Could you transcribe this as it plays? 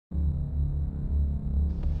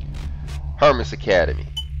Hermas Academy.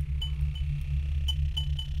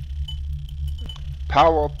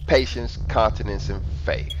 Power, patience, continence, and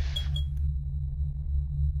faith.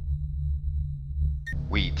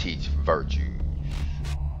 We teach virtue.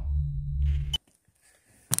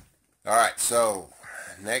 All right, so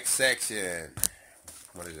next section.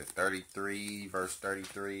 What is it? 33, verse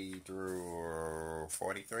 33 through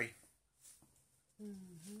 43. Mm-hmm.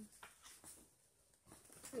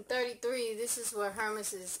 In 33, this is where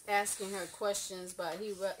Hermas is asking her questions, but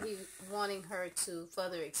he wanting her to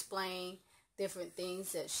further explain different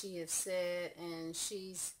things that she has said, and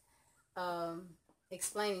she's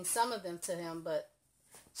explaining some of them to him, but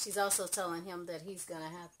she's also telling him that he's going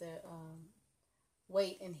to have to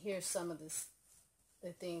wait and hear some of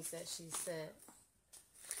the things that she said.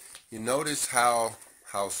 You notice how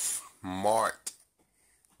smart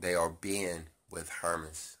they are being with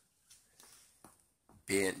Hermas.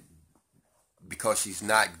 Because she's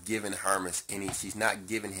not giving she's not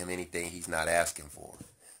giving him anything he's not asking for.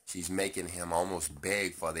 She's making him almost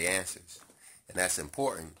beg for the answers. And that's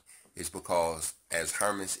important. It's because as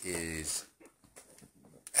Hermas is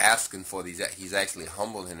asking for these, he's actually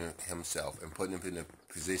humbling himself and putting him in a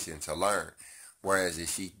position to learn. Whereas if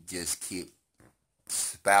she just keep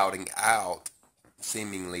spouting out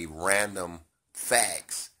seemingly random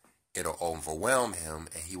facts, it'll overwhelm him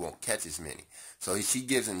and he won't catch as many. So she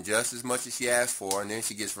gives him just as much as she asked for, and then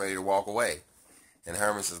she gets ready to walk away. And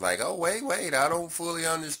Hermas is like, oh, wait, I don't fully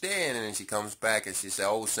understand. And then she comes back and she says,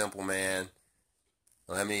 oh, simple man,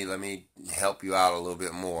 let me help you out a little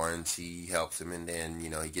bit more. And she helps him, and then, he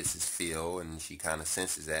gets his feel, and she kind of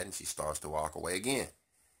senses that, and she starts to walk away again.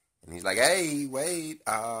 And he's like, hey, wait,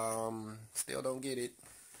 still don't get it.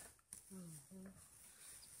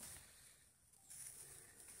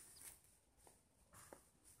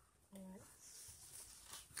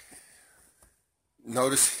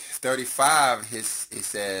 Notice 35, it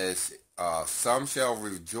says, some shall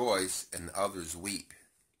rejoice and others weep.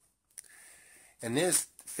 And this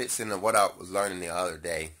fits into what I was learning the other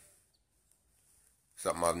day,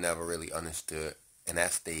 something I've never really understood, and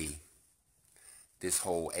that's this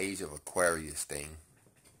whole age of Aquarius thing.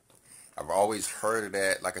 I've always heard of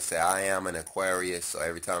that. Like I said, I am an Aquarius, so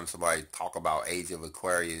every time somebody talk about age of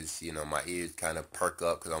Aquarius, my ears kind of perk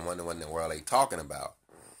up because I'm wondering what in the world they talking about.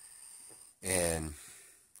 And,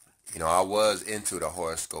 I was into the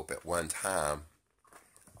horoscope at one time,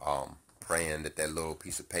 praying that little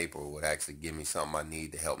piece of paper would actually give me something I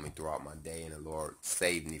need to help me throughout my day, and the Lord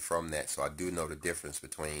saved me from that. So I do know the difference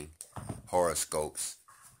between horoscopes.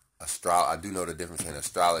 I do know the difference between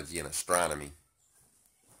astrology and astronomy.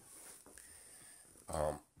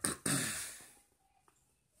 But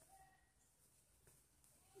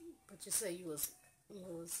you say you was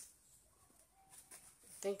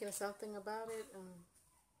thinking something about it.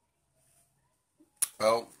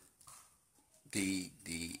 Well, the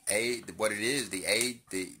age, what it is,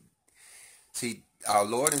 see, our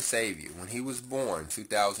Lord and Savior, when he was born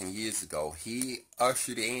 2,000 years ago, he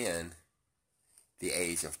ushered in the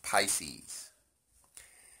age of Pisces.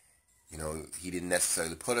 He didn't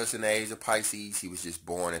necessarily put us in the age of Pisces. He was just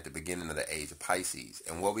born at the beginning of the age of Pisces.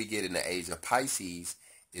 And what we get in the age of Pisces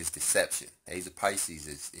is deception. The age of Pisces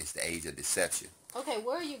is the age of deception. Okay,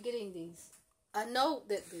 where are you getting these? I know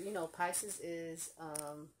that, Pisces is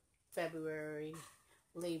February,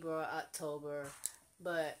 Libra, October,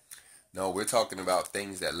 but... No, we're talking about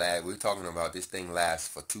things that last. We're talking about this thing lasts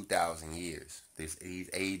for 2,000 years. These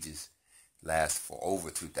ages last for over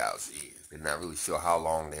 2,000 years. They're not really sure how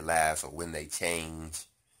long they last or when they change.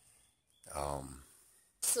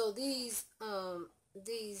 So these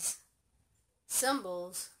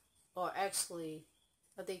symbols are actually,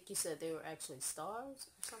 I think you said they were actually stars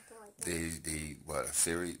or something like that.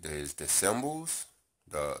 There's the symbols,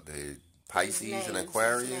 the Pisces names, and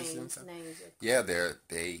Aquarius and stuff. Yeah,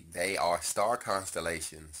 they are star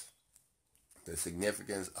constellations. The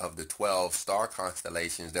significance of the 12 star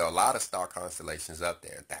constellations. There are a lot of star constellations up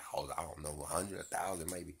there. I don't know, 100,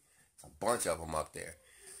 1,000, maybe a bunch of them up there.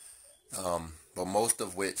 But most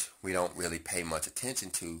of which we don't really pay much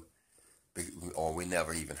attention to, or we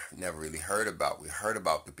never really heard about. We heard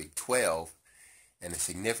about the big 12 and the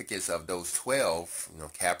significance of those 12,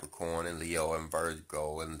 Capricorn and Leo and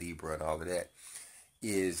Virgo and Libra and all of that,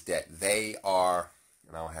 is that they are,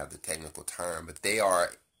 and I don't have the technical term, but they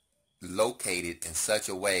are located in such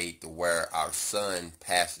a way to where our sun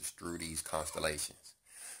passes through these constellations.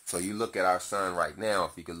 So you look at our sun right now,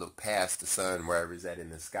 if you could look past the sun, wherever it's at in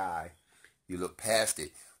the sky, you look past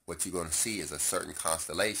it, what you're going to see is a certain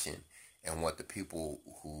constellation. And what the people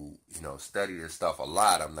who, study this stuff a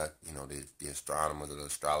lot, I'm not, the astronomers or the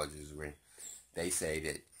astrologers, they say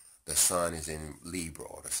that the sun is in Libra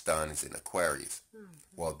or the sun is in Aquarius.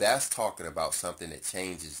 Well, that's talking about something that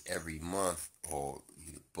changes every month.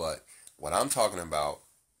 But what I'm talking about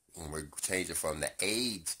when we're changing from the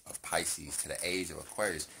age of Pisces to the age of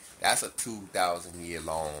Aquarius, that's a 2,000 year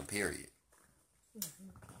long period.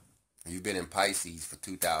 You've been in Pisces for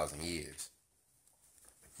 2,000 years.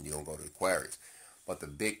 You don't go to Aquarius. But the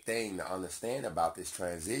big thing to understand about this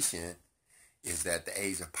transition is that the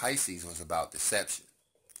age of Pisces was about deception.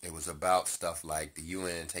 It was about stuff like the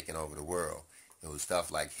UN taking over the world. It was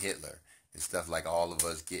stuff like Hitler. It's stuff like all of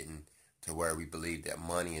us getting to where we believe that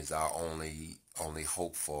money is our only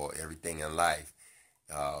hope for everything in life.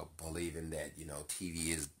 Believing that,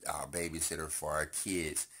 TV is our babysitter for our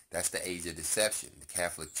kids. That's the age of deception. The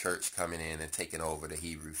Catholic Church coming in and taking over the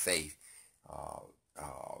Hebrew faith.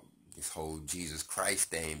 This whole Jesus Christ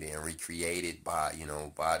thing being recreated by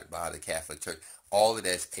the Catholic Church. All of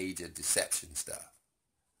that's age of deception stuff.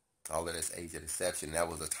 All of this age of deception. That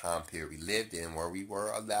was a time period we lived in where we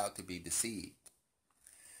were allowed to be deceived.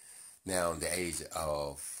 Now, the age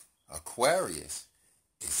of Aquarius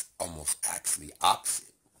is almost actually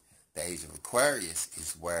opposite. The age of Aquarius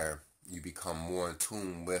is where you become more in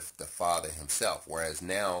tune with the Father himself. Whereas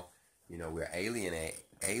now, we're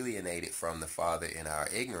alienated from the Father in our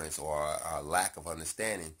ignorance or our lack of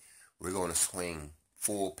understanding. We're going to swing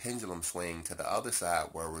full pendulum swing to the other side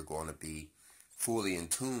where we're going to be fully in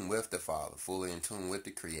tune with the Father, fully in tune with the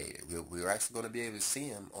Creator. We're actually going to be able to see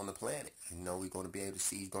him on the planet. We're going to be able to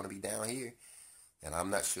see he's going to be down here. And I'm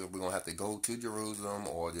not sure if we're going to have to go to Jerusalem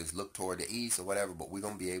or just look toward the east or whatever, but we're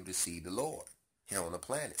going to be able to see the Lord here on the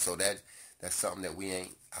planet. So that's something that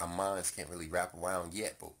our minds can't really wrap around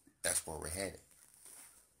yet, but that's where we're headed.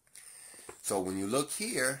 So when you look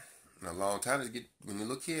here, when you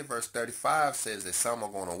look here, verse 35 says that some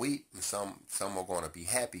are going to weep and some are going to be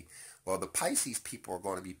happy. Well, the Pisces people are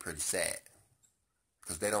going to be pretty sad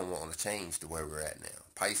because they don't want to change to where we're at now.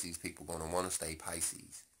 Pisces people are going to want to stay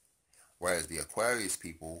Pisces. Whereas the Aquarius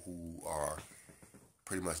people who are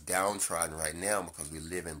pretty much downtrodden right now because we're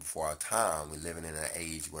living before our time, we're living in an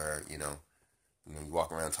age where, you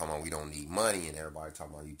walk around talking about we don't need money and everybody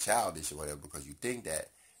talking about you childish or whatever because you think that.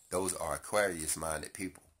 Those are Aquarius-minded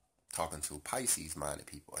people talking to Pisces-minded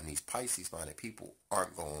people. And these Pisces-minded people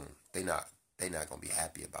they're not going to be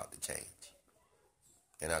happy about the change.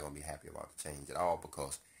 They're not going to be happy about the change at all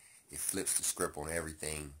because it flips the script on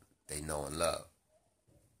everything they know and love.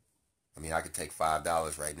 I could take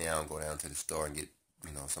 $5 right now and go down to the store and get,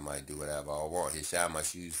 somebody do whatever I want. Here, shine my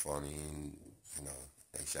shoes for me and,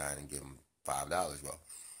 they shine and give them $5. Well,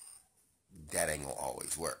 that ain't going to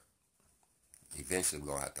always work. Eventually, we're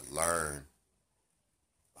going to have to learn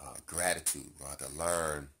gratitude. We're going to have to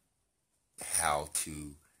learn how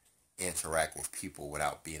to interact with people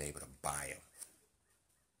without being able to buy them.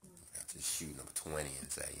 Just shoot number 20 and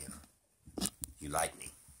say, you like me.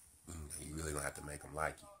 You really don't have to make them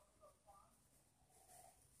like you.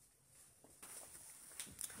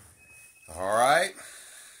 All right.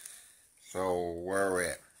 So where we're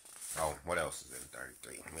at? Oh, what else is in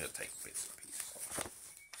 33? We'll take bits and pieces.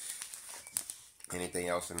 Anything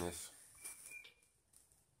else in this?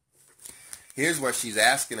 Here's what she's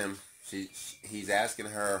asking him. He's asking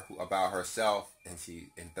her about herself, and she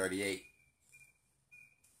in 38.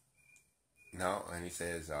 No, and he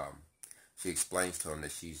says she explains to him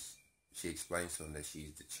that she's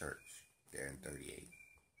the church there in 38.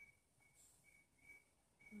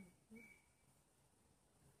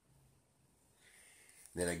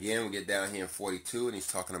 Then again, we get down here in 42, and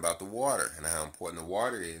he's talking about the water and how important the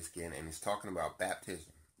water is again, and he's talking about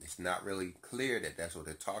baptism. It's not really clear that that's what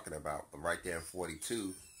they're talking about, but right there in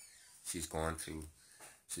 42, she's going to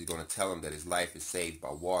tell him that his life is saved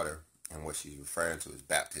by water, and what she's referring to is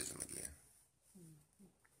baptism again.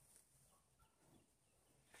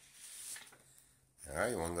 All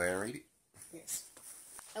right, you want to go ahead and read it? Yes.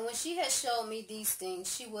 And when she had showed me these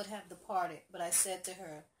things, she would have departed, but I said to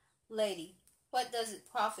her, Lady, what does it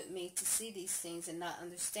profit me to see these things and not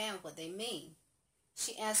understand what they mean?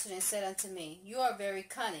 She answered and said unto me, You are very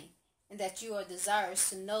cunning, and that you are desirous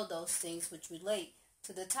to know those things which relate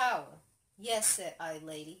to the tower. Yes, said I,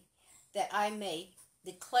 Lady, that I may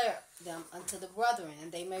declare them unto the brethren,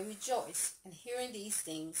 and they may rejoice, and hearing these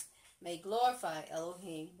things may glorify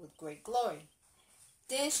Elohim with great glory.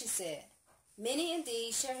 Then she said, Many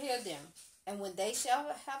indeed shall hear them, and when they shall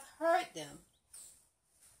have heard them,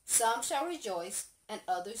 some shall rejoice, and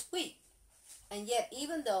others weep. And yet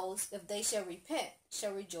even those, if they shall repent,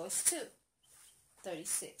 shall rejoice too.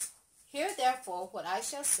 36. Hear therefore what I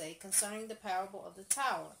shall say concerning the parable of the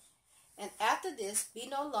tower, and after this be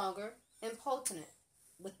no longer impotent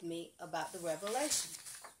with me about the revelation.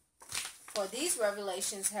 For these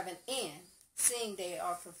revelations have an end, seeing they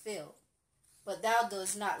are fulfilled. But thou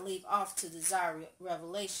dost not leave off to desire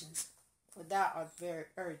revelations, for thou art very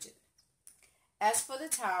urgent. As for the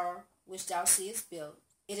tower which thou seest built,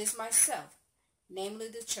 it is myself, namely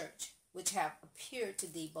the church, which have appeared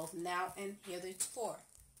to thee both now and heretofore.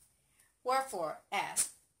 Wherefore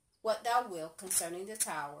ask what thou wilt concerning the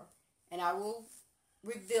tower, and I will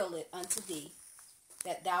reveal it unto thee,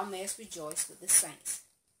 that thou mayest rejoice with the saints.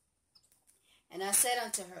 And I said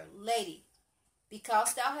unto her, Lady,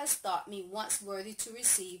 because thou hast thought me once worthy to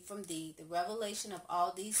receive from thee the revelation of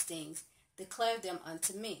all these things, declare them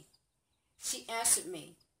unto me. She answered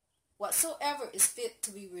me, Whatsoever is fit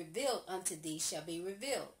to be revealed unto thee shall be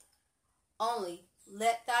revealed. Only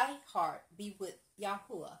let thy heart be with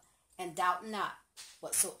Yahuwah, and doubt not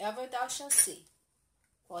whatsoever thou shalt see.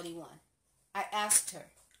 41. I asked her,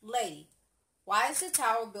 Lady, why is the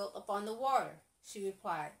tower built upon the water? She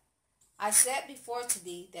replied, I said before to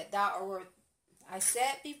thee that thou art worth. I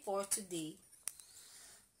said before to thee.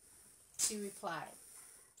 She replied,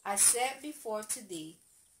 I said before to thee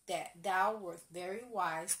that thou wert very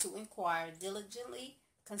wise to inquire diligently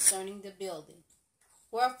concerning the building.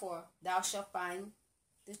 Wherefore thou shalt find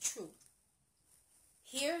the truth.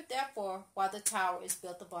 Hear therefore why the tower is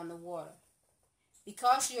built upon the water,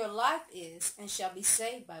 because your life is and shall be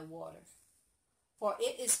saved by water. For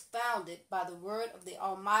it is founded by the word of the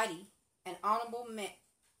Almighty and honorable man.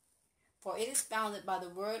 For it is founded by the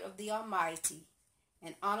word of the Almighty,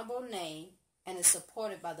 an honorable name, and is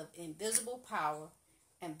supported by the invisible power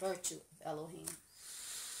and virtue of Elohim.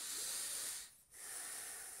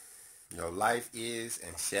 Your life is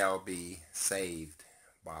and shall be saved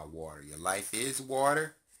by water. Your life is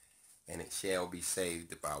water, and it shall be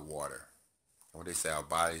saved by water. What they say, our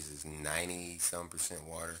bodies is 90-some%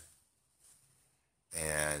 water.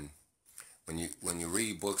 And when you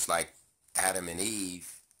read books like Adam and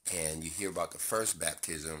Eve, and you hear about the first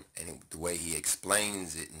baptism and the way he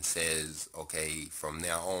explains it and says, okay, from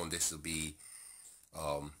now on this will be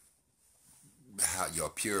how your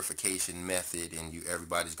purification method, and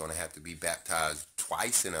everybody's going to have to be baptized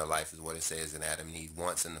twice in their life, is what it says in Adam and Eve.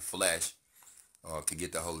 Once in the flesh to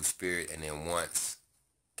get the Holy Spirit, and then once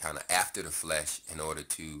kind of after the flesh in order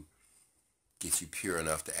to get you pure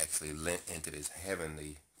enough to actually enter this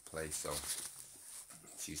heavenly place. So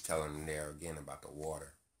she's telling them there again about the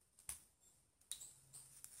water.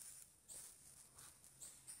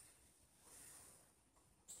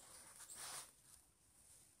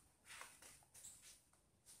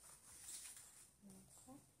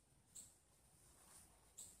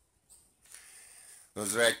 It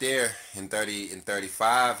was right there in 30 and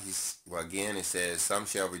 35. Again it says, some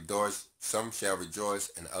shall rejoice,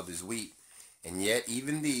 and others weep. And yet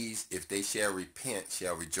even these, if they shall repent,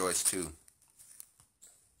 shall rejoice too.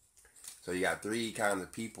 So you got three kinds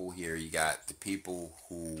of people here. You got the people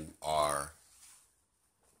who are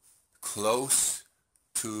close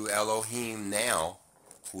to Elohim now,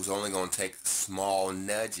 who's only going to take small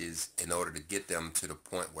nudges in order to get them to the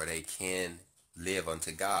point where they can live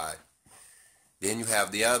unto God. Then you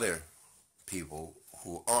have the other people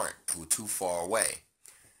who aren't, who are too far away.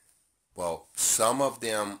 Well, some of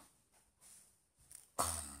them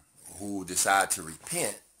who decide to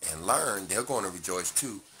repent and learn, they're going to rejoice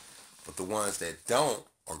too. But the ones that don't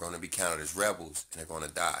are going to be counted as rebels, and they're going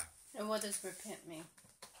to die. And what does repent mean?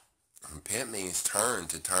 Repent means turn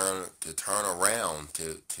around,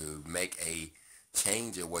 to make a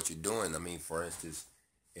change of what you're doing. I mean, for instance,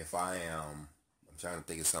 if I'm trying to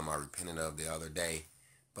think of something I repented of the other day,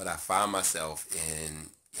 but I find myself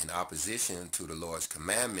in opposition to the Lord's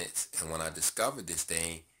commandments, and when I discovered this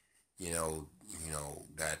thing,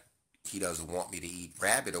 that he doesn't want me to eat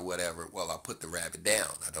rabbit or whatever, well, I put the rabbit down.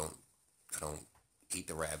 I don't eat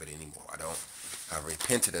the rabbit anymore. I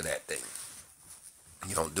repented of that thing.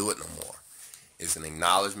 You don't do it no more. It's an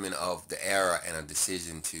acknowledgement of the error and a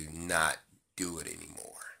decision to not do it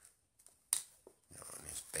anymore. And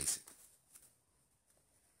it's basic.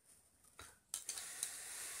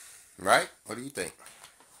 Right? What do you think?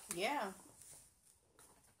 Yeah.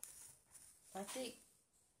 I think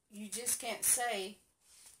you just can't say,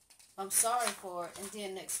 I'm sorry for it, and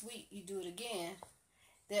then next week you do it again.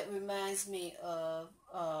 That reminds me of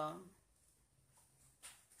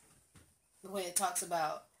when it talks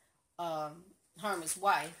about Hermas'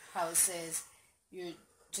 wife, how it says you're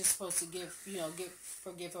just supposed to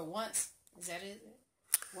forgive her once. Is that it?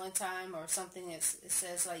 One time or something it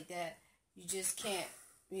says like that. You just can't,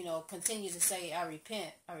 continue to say, I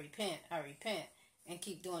repent, and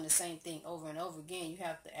keep doing the same thing over and over again. You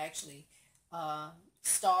have to actually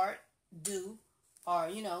start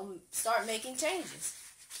making changes.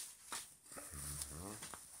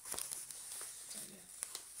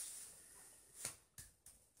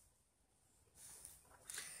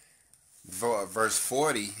 verse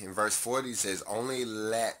 40. In verse 40 it says, only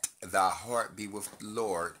let thy heart be with the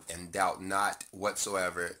Lord, and doubt not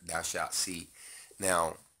whatsoever thou shalt see.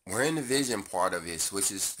 Now, we're in the vision part of this,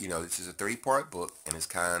 which is, this is a 3-part book, and it's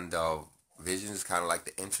kind of, vision is kind of like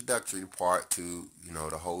the introductory part to,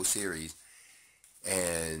 the whole series.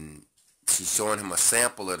 And she's showing him a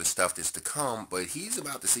sample of the stuff that's to come, but he's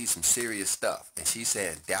about to see some serious stuff. And she's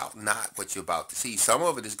saying, doubt not what you're about to see. Some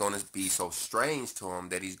of it is going to be so strange to him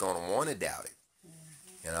that he's going to want to doubt it,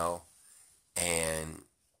 And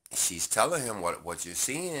she's telling him what you're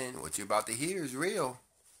seeing, what you're about to hear is real.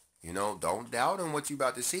 Don't doubt on what you're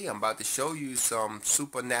about to see. I'm about to show you some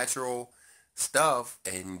supernatural stuff,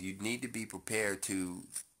 and you need to be prepared to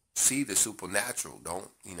see the supernatural. Don't,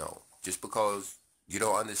 just because you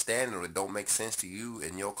don't understand it or it don't make sense to you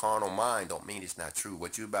in your carnal mind don't mean it's not true.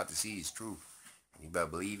 What you're about to see is true. You better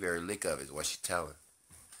believe every lick of it is what she's telling.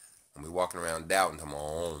 And we're walking around doubting, I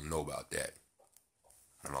don't know about that.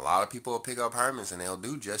 And a lot of people will pick up Hermas and they'll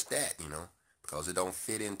do just that, because it don't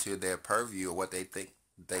fit into their purview or what they think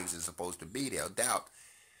things are supposed to be. They'll doubt.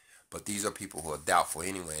 But these are people who are doubtful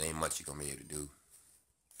anyway, and ain't much you're going to be able to do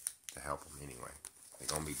to help them anyway. They're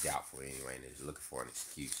going to be doubtful anyway, and they're just looking for an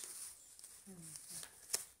excuse.